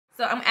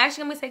So I'm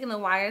actually gonna be taking the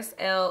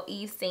YSL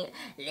Yves Saint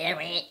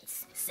Laurent.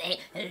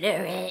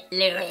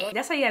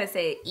 That's how you gotta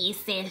say it. Yves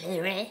Saint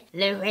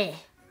Laurent.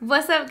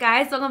 What's up,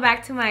 guys? Welcome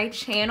back to my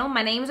channel.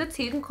 My name is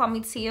Petite. You can call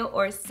me Tia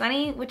or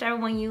Sunny, whichever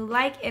one you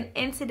like. And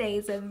in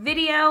today's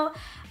video,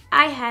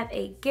 I have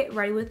a get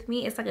ready with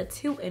me. It's like a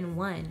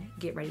 2-in-1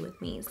 get ready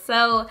with me.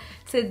 So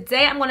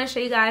today I'm gonna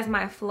show you guys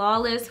my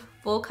flawless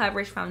full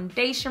coverage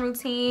foundation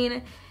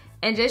routine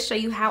and just show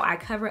you how I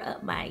cover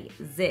up my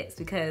zits,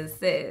 because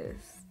sis,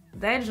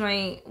 that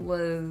joint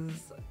was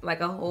like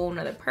a whole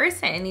nother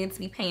person and needed to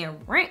be paying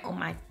rent on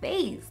my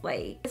face.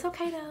 Like, it's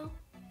okay though.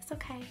 It's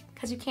okay,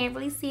 because you can't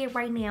really see it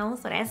right now,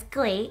 so that's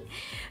great.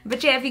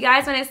 But yeah, if you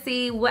guys want to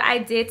see what I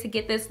did to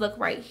get this look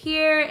right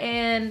here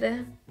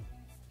and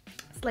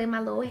slay my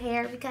little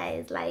hair,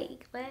 because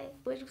like,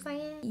 what you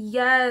saying?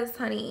 Yes,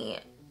 honey.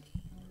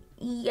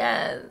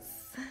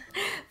 Yes.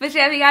 But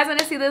yeah, if you guys want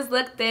to see this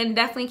look, then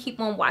definitely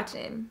keep on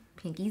watching.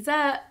 Pinkies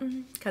up,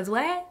 because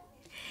what?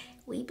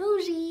 We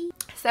bougie.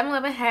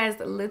 7-Eleven has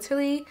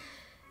literally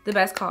the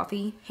best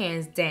coffee,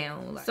 hands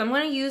down. So I'm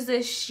gonna use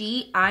this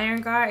sheet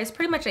iron guard. It's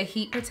pretty much a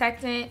heat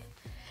protectant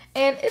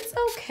and it's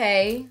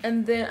okay.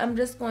 And then I'm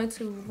just going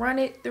to run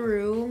it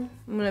through.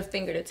 I'm gonna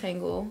finger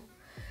detangle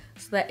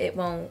so that it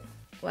won't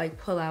like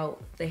pull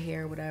out the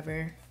hair or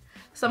whatever.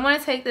 So I'm gonna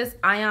take this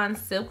Ion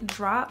Silk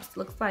Drops,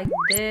 looks like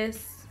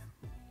this.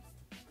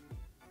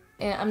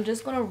 And I'm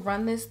just gonna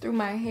run this through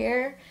my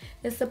hair.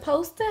 It's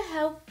supposed to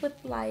help with,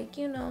 like,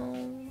 you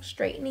know,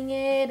 straightening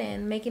it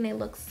and making it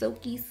look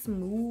silky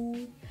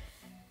smooth.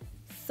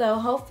 So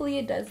hopefully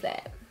it does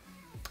that,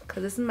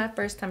 because this is my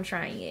first time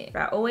trying it.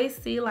 I always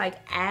see like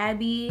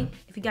Abby,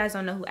 if you guys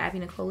don't know who Abby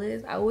Nicole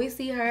is, I always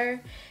see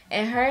her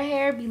and her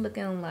hair be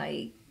looking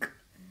like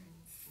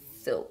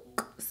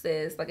silk,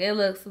 sis. Like, it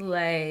looks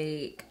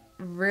like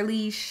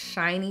really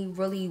shiny,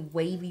 really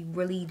wavy,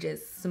 really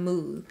just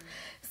smooth.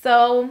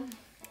 So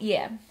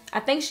yeah, I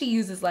think she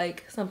uses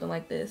like something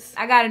like this.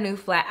 I got a new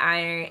flat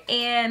iron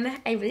and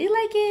I really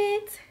like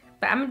it.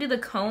 But I'm gonna do the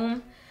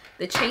comb,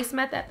 the chase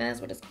method, I think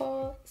that's what it's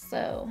called.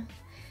 So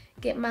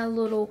get my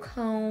little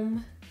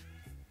comb.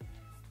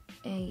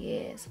 And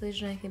yeah, so this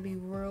joint can be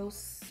real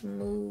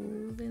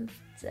smooth and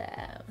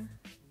stuff.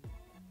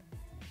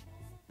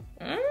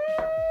 Okay.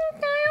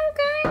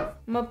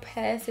 I'm gonna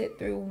pass it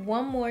through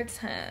one more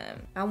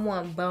time. I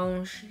want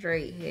bone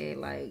straight hair,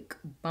 like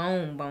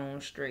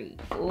bone straight.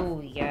 Oh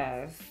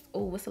yes.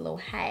 Oh, it's a little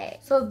hot.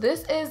 So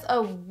this is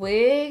a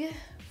wig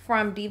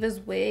from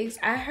DIVASWIGS.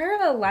 I heard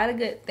a lot of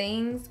good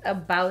things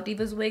about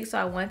DIVASWIGS, so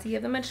I wanted to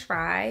give them a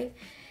try.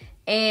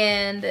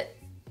 And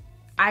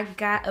I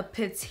got a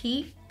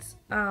Petite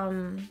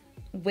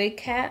wig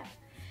cap,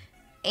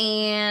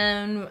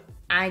 and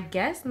I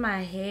guess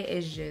my head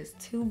is just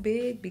too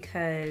big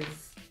because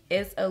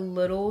it's a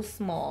little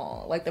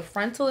small. Like, the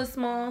frontal is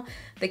small,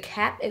 the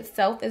cap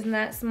itself is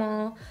not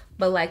small,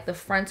 but like the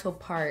frontal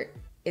part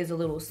is a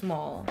little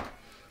small.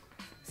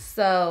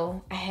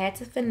 So I had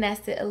to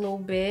finesse it a little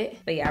bit.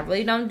 But yeah, I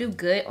really don't do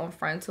good on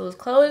frontals.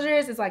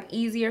 Closures is like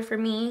easier for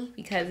me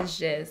because it's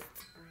just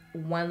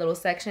one little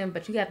section,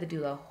 but you have to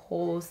do the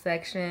whole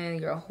section,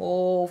 your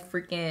whole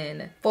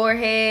freaking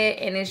forehead,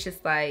 and it's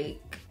just like,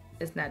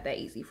 it's not that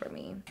easy for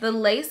me. The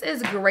lace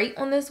is great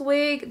on this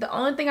wig. The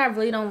only thing I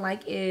really don't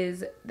like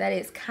is that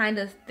it's kind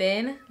of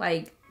thin.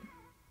 Like,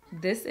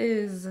 this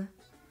is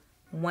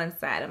one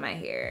side of my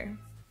hair.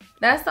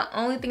 That's the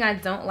only thing I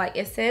don't like.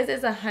 It says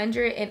it's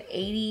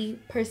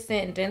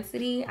 180%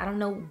 density. I don't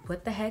know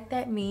what the heck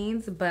that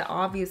means, but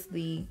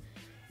obviously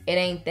it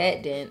ain't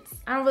that dense.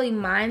 I don't really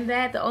mind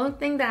that. The only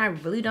thing that I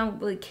really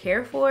don't really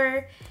care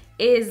for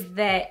is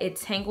that it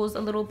tangles a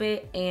little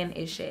bit and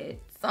it sheds.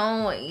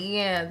 So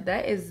yeah,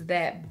 that is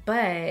that.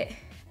 But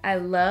I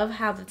love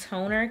how the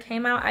toner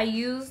came out. I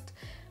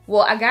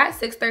got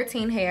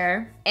 613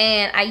 hair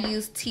and I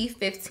used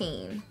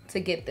T15 to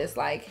get this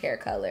like hair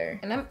color.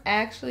 And I'm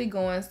actually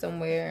going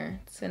somewhere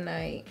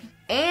tonight.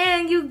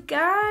 And you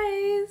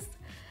guys,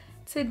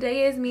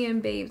 today is me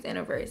and Babe's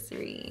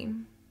anniversary.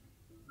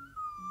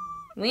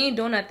 We ain't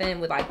doing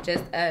nothing with like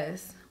just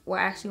us. We're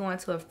actually going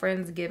to a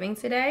Friendsgiving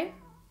today.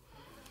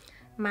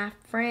 My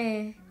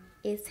friend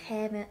is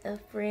having a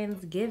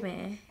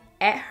Friendsgiving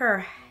at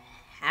her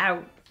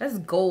house. That's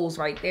goals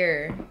right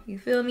there. You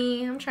feel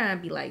me? I'm trying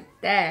to be like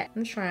that.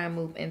 I'm trying to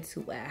move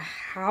into a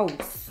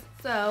house.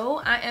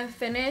 So I am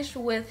finished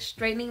with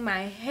straightening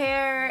my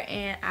hair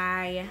and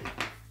I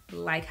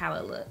like how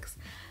it looks.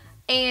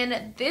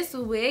 And this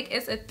wig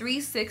is a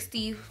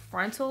 360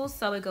 frontal,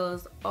 so it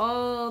goes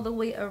all the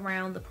way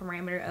around the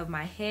parameter of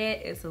my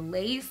head. It's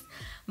lace,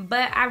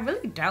 but I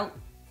really doubt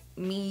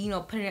me, you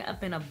know, putting it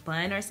up in a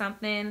bun or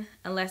something,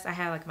 unless I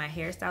have like my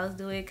hairstylist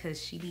do it, because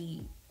she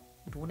be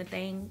doing the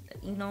thing,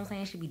 you know what I'm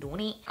saying? She be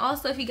doing it.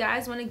 Also, if you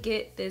guys want to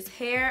get this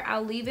hair,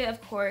 I'll leave it, of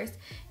course,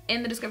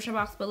 in the description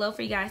box below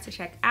for you guys to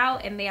check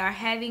out. And they are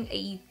having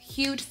a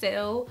huge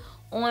sale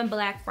on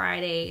Black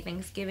Friday,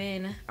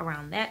 Thanksgiving,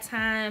 around that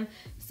time.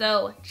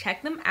 So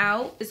check them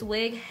out. This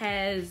wig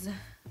has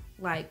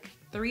like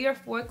 3 or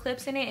 4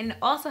 clips in it, and it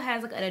also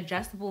has like an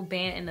adjustable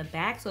band in the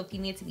back, so if you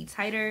need it to be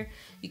tighter,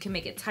 you can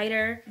make it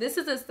tighter. This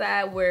is a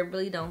side where it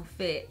really don't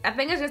fit. I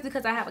think it's just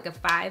because I have like a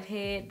 5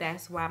 head,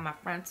 that's why my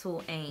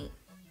frontal ain't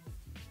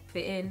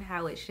fitting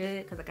how it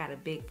should, because I got a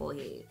big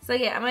forehead. So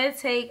yeah, I'm gonna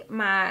take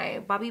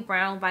my Bobbi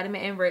Brown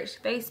Vitamin Enriched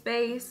face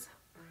base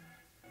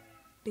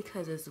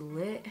because it's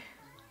lit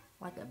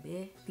like a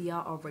bit.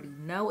 Y'all already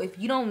know. If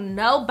you don't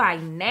know by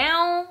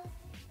now,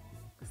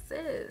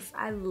 sis,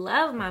 I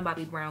love my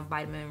Bobbi Brown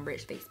Vitamin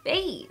Enriched face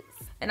base,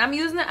 and I'm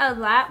using it a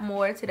lot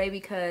more today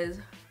because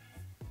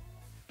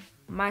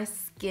my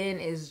skin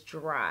is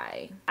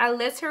dry. I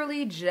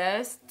literally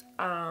just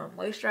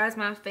moisturized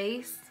my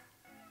face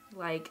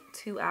like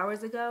 2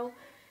 hours ago,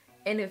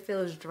 and it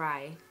feels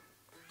dry.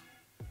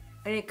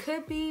 And it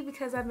could be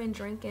because I've been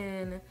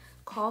drinking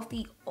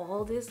coffee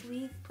all this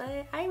week,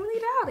 but I really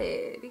doubt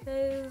it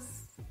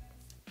because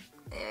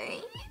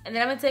and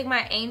then I'm gonna take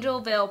my Angel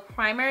Veil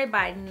Primer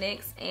by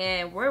NYX,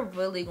 and we're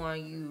really gonna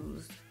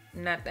use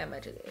not that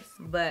much of this,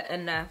 but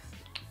enough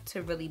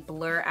to really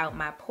blur out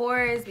my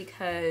pores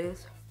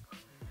because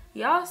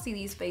y'all see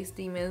these face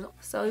demons.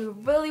 So you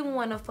really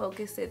wanna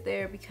focus it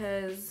there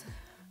because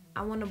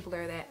I wanna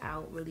blur that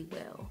out really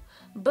well.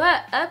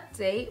 But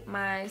update,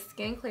 my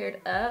skin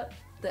cleared up.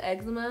 The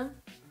eczema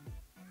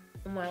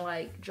on my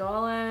like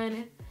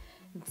jawline,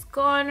 it's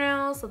gone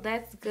now, so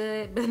that's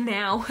good. But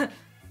now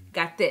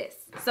got this.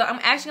 So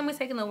I'm actually gonna be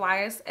taking the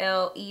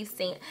YSL E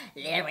Saint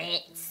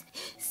Laurent.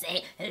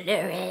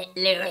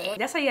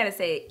 That's how you gotta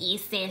say it. E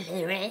Saint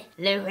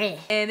Laurent.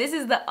 And this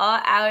is the All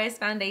Hours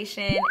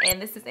foundation,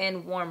 and this is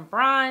in warm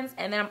bronze.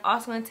 And then I'm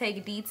also gonna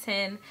take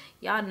D10.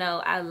 Y'all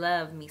know I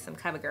love me some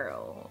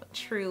Covergirl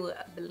True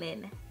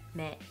Blend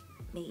Matte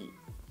Made.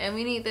 And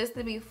we need this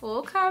to be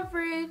full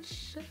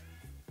coverage.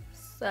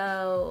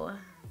 So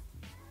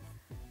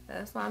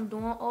that's why I'm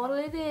doing all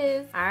of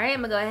this. All right, I'm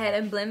gonna go ahead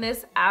and blend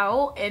this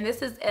out. And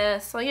this is a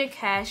Sonia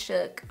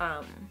Kashuk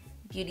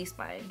beauty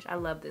sponge. I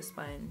love this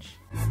sponge.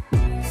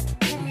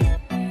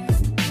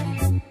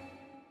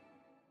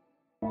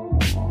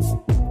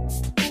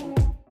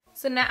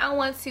 So now I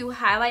want to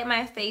highlight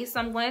my face.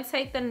 So I'm going to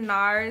take the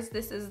NARS.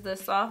 This is the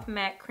Soft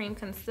Matte Cream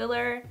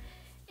Concealer,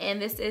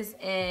 and this is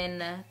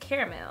in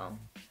Caramel.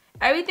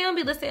 Everything will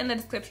be listed in the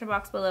description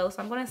box below,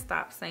 so I'm gonna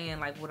stop saying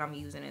like what I'm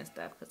using and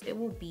stuff because it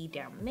will be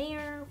down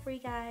there for you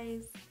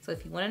guys. So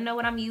if you wanna know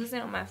what I'm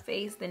using on my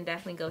face, then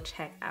definitely go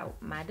check out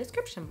my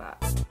description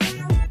box.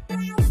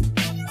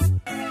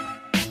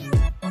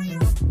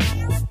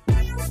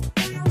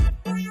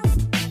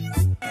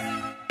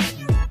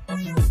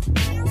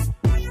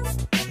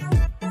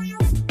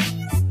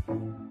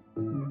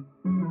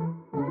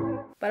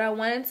 But I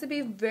want it to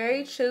be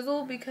very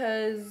chiseled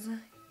because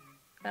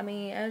I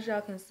mean, as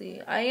y'all can see,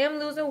 I am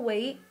losing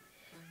weight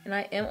and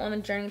I am on a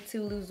journey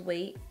to lose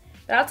weight.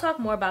 But I'll talk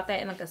more about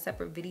that in like a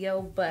separate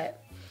video,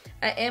 but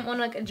I am on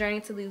like a journey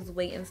to lose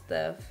weight and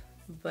stuff.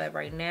 But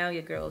right now,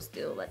 your girl's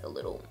still like a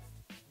little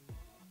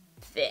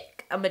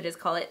thick. I'm gonna just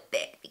call it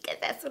thick because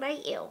that's what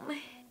I am.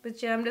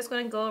 But yeah, I'm just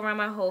gonna go around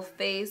my whole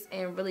face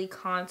and really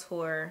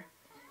contour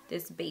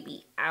this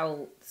baby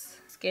out.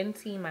 Skin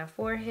tee my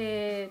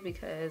forehead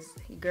because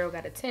your girl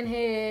got a 10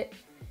 head,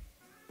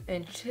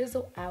 and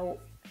chisel out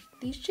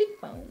these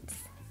cheekbones.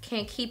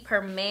 Can't keep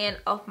her man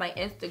off my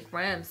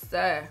Instagram,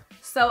 sir.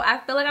 So I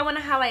feel like I want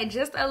to highlight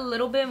just a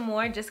little bit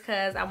more just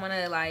because I want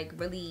to like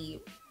really,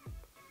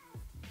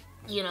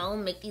 you know,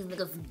 make these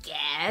niggas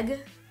gag.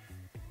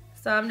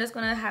 So I'm just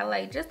going to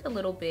highlight just a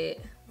little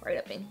bit right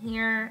up in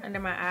here, under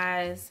my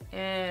eyes,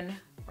 and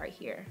right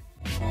here.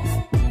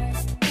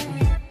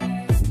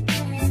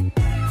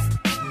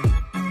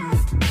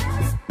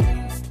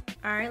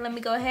 All right, let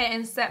me go ahead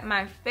and set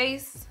my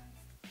face.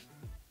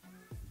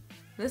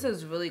 This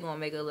is really gonna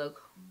make it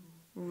look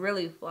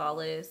really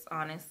flawless,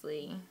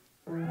 honestly.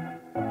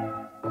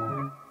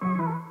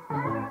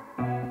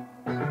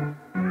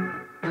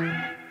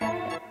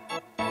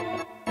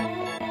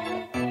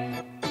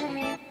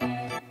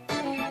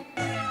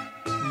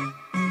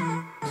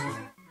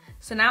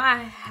 So now I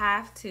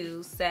have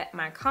to set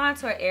my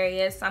contour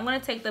areas. So I'm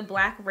gonna take the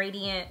Black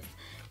Radiance.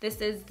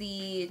 This is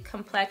the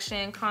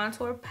Complexion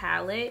Contour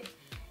Palette.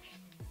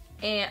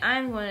 And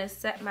I'm going to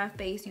set my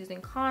face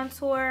using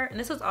contour. And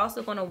this is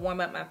also going to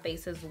warm up my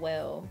face as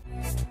well.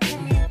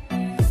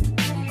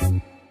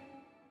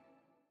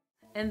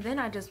 And then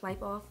I just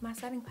wipe off my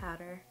setting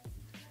powder.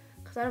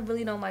 Because I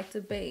really don't like to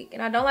bake.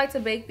 And I don't like to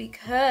bake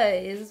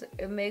because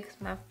it makes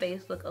my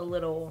face look a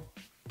little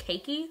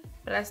cakey.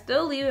 But I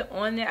still leave it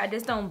on there. I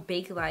just don't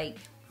bake like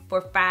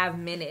for 5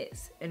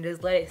 minutes and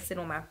just let it sit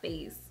on my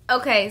face.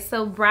 Okay,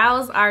 so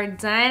brows are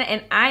done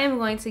and I am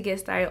going to get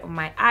started on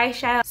my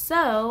eyeshadow.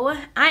 So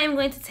I am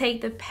going to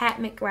take the Pat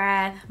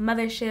McGrath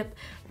Mothership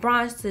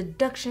Bronze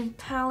Seduction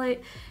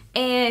palette.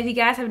 And if you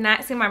guys have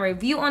not seen my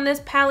review on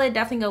this palette,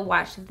 definitely go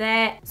watch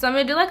that. So I'm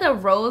gonna do like a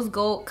rose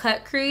gold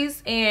cut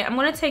crease, and I'm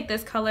gonna take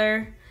this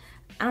color.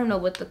 I don't know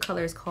what the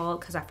color is called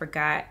because I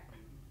forgot.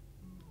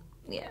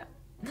 Yeah,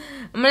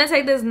 I'm gonna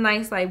take this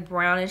nice like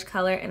brownish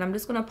color and I'm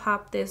just gonna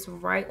pop this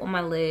right on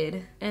my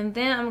lid. And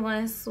then I'm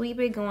gonna sweep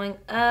it going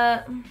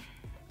up.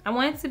 I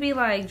want it to be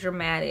like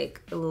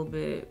dramatic a little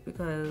bit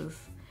because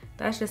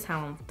that's just how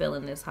I'm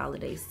feeling this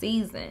holiday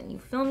season. You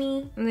feel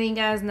me? And then you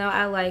guys know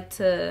I like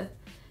to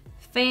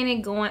fan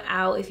it going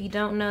out. If you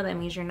don't know, that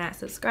means you're not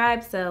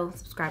subscribed. So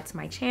subscribe to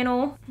my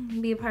channel.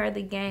 Be a part of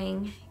the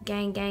gang.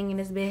 Gang in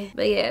this bit.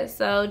 But yeah,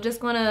 so just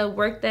gonna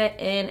work that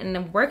in and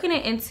then working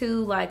it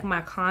into like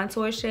my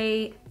contour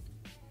shade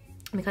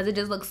because it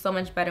just looks so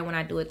much better when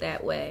I do it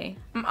that way.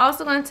 I'm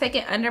also gonna take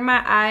it under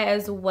my eye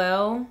as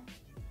well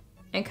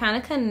and kind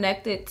of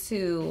connect it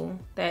to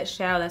that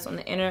shadow that's on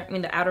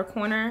the outer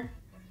corner.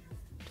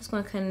 Just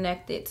gonna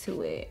connect it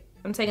to it.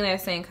 I'm taking that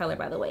same color,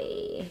 by the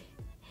way.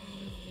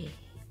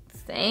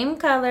 Same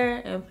color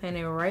and putting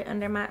it right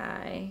under my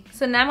eye.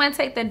 So now I'm gonna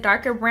take the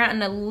darker brown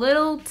and a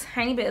little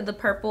tiny bit of the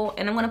purple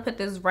and I'm gonna put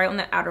this right on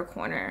the outer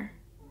corner.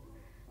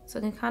 So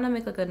it can kind of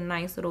make like a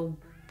nice little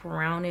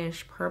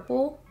brownish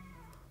purple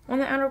on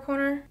the outer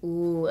corner.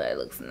 Ooh, that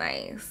looks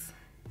nice.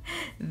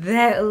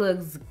 That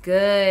looks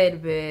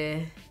good,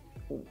 babe.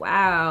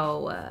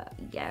 Wow,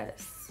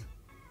 yes.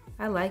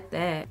 I like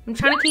that. I'm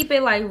trying to keep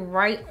it like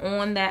right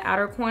on that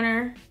outer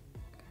corner.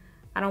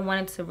 I don't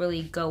want it to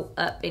really go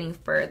up any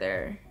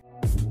further.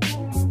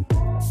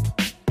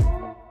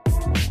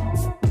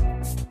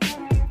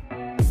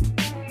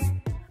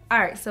 All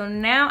right, so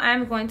now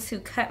I'm going to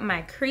cut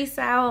my crease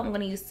out. I'm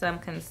gonna use some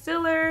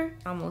concealer.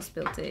 Almost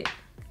spilled it.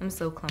 I'm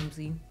so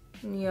clumsy.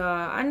 Yeah,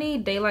 I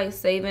need daylight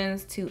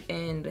savings to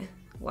end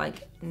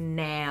like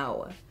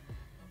now.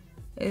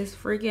 It's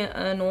freaking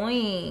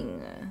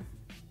annoying.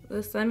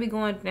 The sun be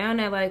going down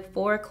at like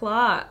 4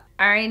 o'clock.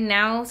 All right,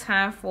 now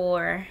time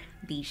for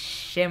the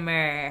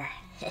shimmer.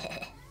 All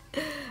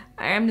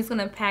right, I'm just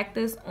gonna pack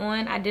this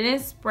on. I didn't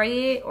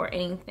spray it or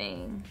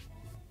anything.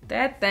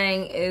 That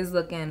thing is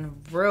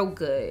looking real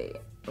good.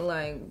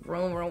 Like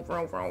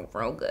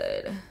real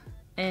good.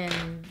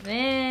 And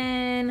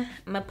then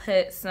I'm gonna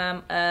put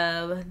some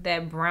of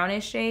that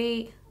brownish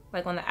shade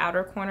like on the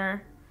outer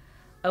corner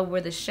of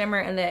where the shimmer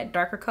and that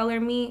darker color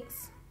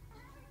meets.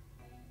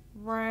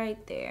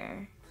 Right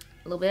there.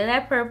 A little bit of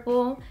that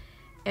purple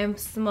and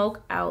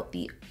smoke out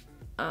the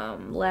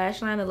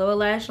lash line, the lower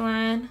lash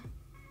line,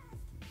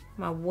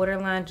 my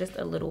waterline just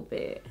a little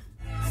bit.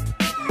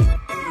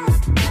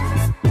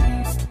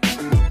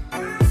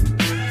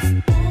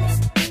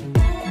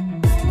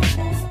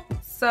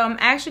 So I'm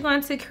actually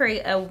going to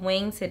create a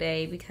wing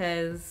today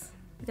because,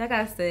 like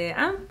I said,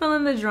 I'm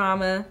feeling the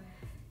drama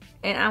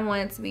and I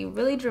want it to be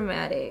really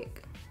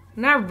dramatic.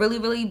 Not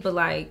really, but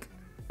like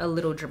a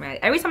little dramatic.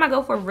 Every time I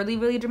go for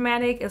really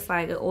dramatic, it's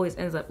like it always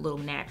ends up a little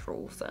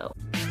natural, so.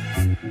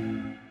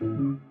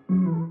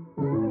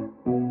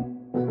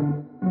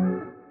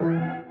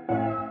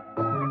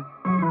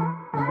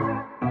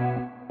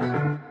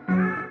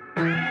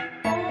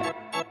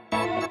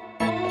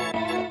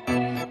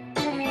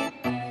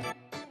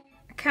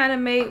 Kind of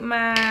made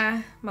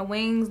my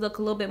wings look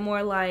a little bit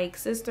more like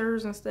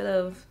sisters instead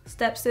of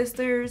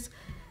stepsisters.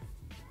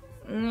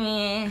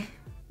 You're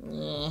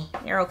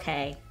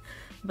okay.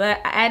 But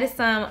I added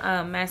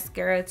some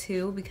mascara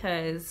too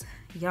because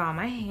y'all,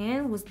 my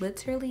hand was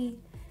literally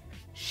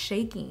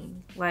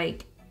shaking.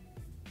 Like,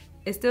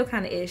 it still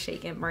kind of is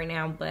shaking right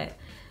now, but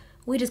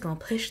we just gonna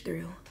push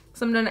through.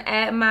 So I'm gonna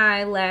add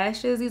my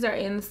lashes. These are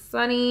in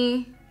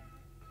Sunny,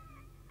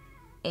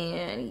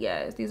 and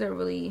yes, these are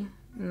really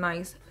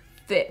nice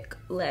thick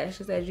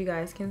lashes, as you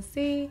guys can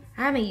see.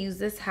 I haven't used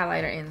this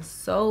highlighter in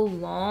so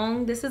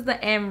long. This is the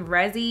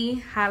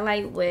Enriched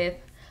highlight with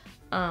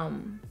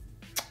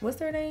what's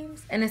their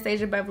names?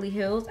 Anastasia Beverly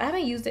Hills. I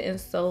haven't used it in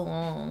so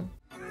long.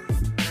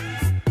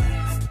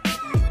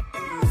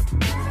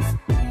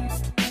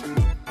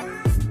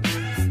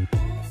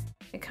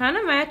 It kind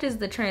of matches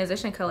the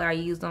transition color I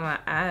used on my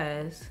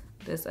eyes,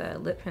 this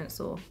lip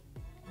pencil.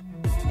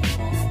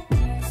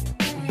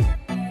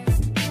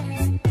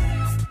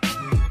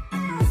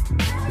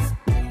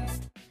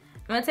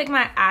 I'm gonna take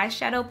my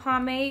eyeshadow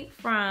pomade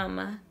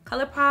from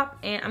ColourPop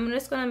and I'm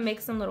just gonna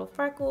make some little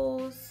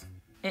freckles.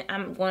 And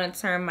I'm gonna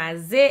turn my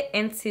zit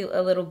into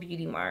a little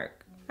beauty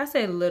mark. I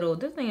said little,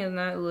 this thing is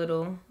not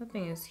little. That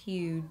thing is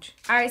huge.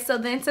 All right, so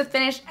then to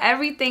finish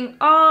everything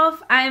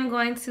off, I am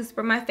going to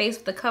spray my face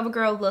with the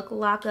CoverGirl Look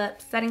Lock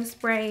Up Setting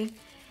Spray.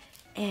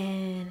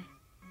 And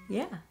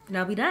yeah, and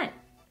I'll be done.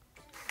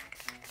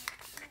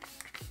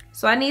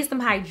 So I need some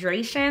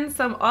hydration.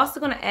 So I'm also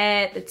gonna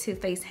add the Too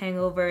Faced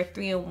Hangover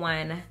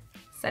 3-in-1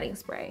 setting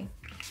spray.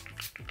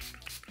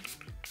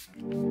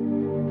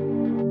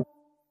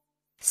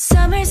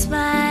 Summer's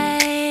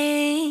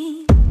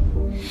mine.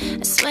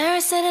 I swear I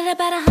said it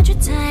about 100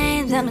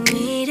 times. I'ma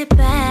need it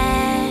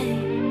back.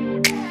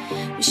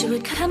 Wish you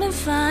would come and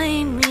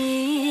find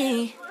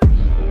me,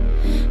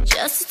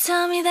 just to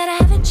tell me that I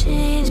haven't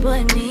changed. Boy,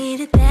 I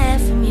needed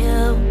that from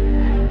you.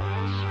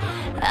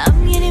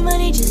 I'm getting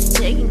money, just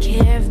taking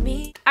care of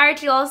me. All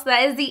Alright, y'all, so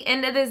that is the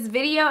end of this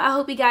video. I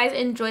hope you guys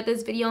enjoyed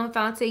this video and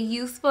found it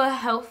useful,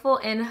 helpful,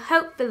 and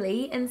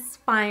hopefully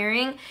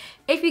inspiring.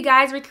 If you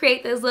guys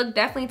recreate this look,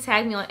 definitely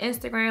tag me on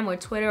Instagram or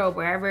Twitter or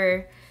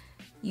wherever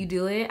you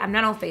do it. I'm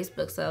not on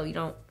Facebook, so you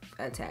don't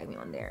tag me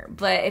on there.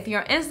 But if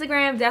you're on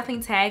Instagram,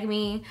 definitely tag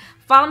me.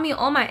 Follow me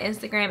on my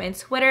Instagram and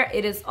Twitter.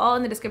 It is all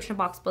in the description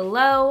box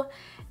below.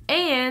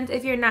 And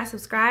if you're not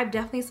subscribed,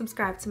 definitely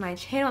subscribe to my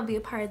channel. Be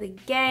a part of the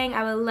gang.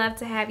 I would love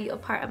to have you a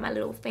part of my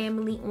little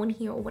family on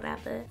here or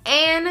whatever.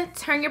 And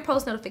turn your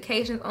post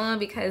notifications on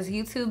because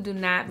YouTube do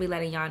not be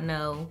letting y'all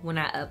know when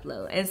I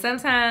upload. And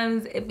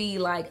sometimes it be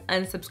like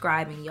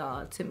unsubscribing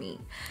y'all to me.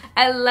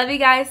 I love you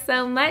guys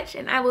so much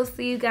and I will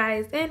see you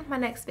guys in my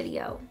next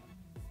video.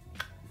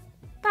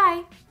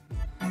 Bye.